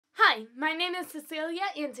Hi, my name is Cecilia,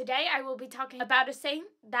 and today I will be talking about a saint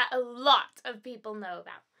that a lot of people know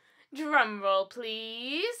about. Drum roll,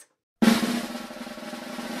 please.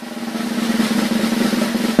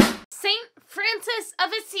 Saint Francis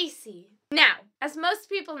of Assisi. Now, as most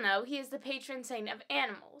people know, he is the patron saint of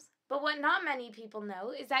animals. But what not many people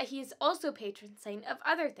know is that he is also patron saint of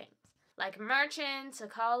other things, like merchants,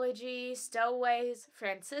 ecology, stowaways,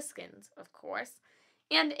 Franciscans, of course,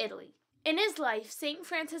 and Italy. In his life, St.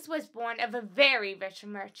 Francis was born of a very rich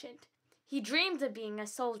merchant. He dreamed of being a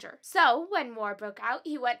soldier, so when war broke out,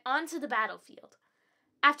 he went onto the battlefield.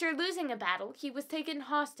 After losing a battle, he was taken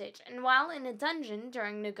hostage, and while in a dungeon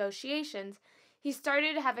during negotiations, he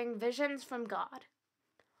started having visions from God.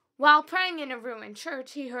 While praying in a ruined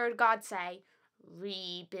church, he heard God say,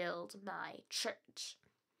 "Rebuild my church."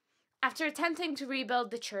 After attempting to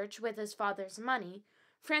rebuild the church with his father's money,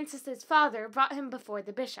 Francis's father brought him before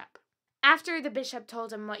the bishop. After the bishop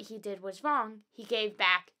told him what he did was wrong, he gave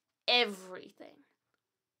back everything,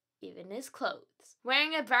 even his clothes.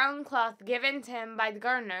 Wearing a brown cloth given to him by the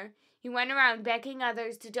gardener, he went around begging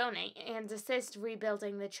others to donate and assist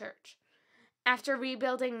rebuilding the church. After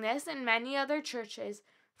rebuilding this and many other churches,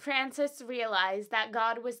 Francis realized that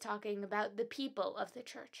God was talking about the people of the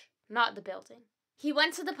church, not the building. He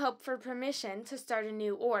went to the Pope for permission to start a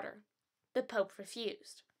new order. The Pope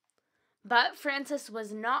refused. But Francis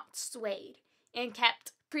was not swayed and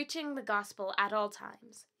kept preaching the gospel at all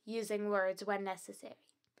times, using words when necessary.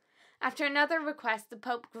 After another request, the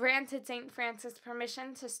Pope granted St. Francis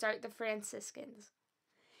permission to start the Franciscans.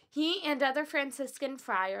 He and other Franciscan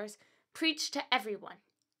friars preached to everyone,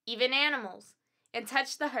 even animals, and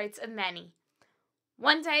touched the hearts of many.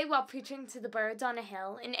 One day, while preaching to the birds on a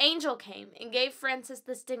hill, an angel came and gave Francis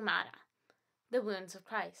the stigmata, the wounds of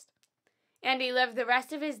Christ. And he lived the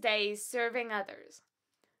rest of his days serving others.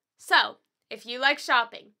 So, if you like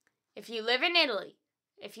shopping, if you live in Italy,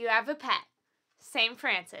 if you have a pet, St.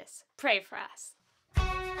 Francis, pray for us.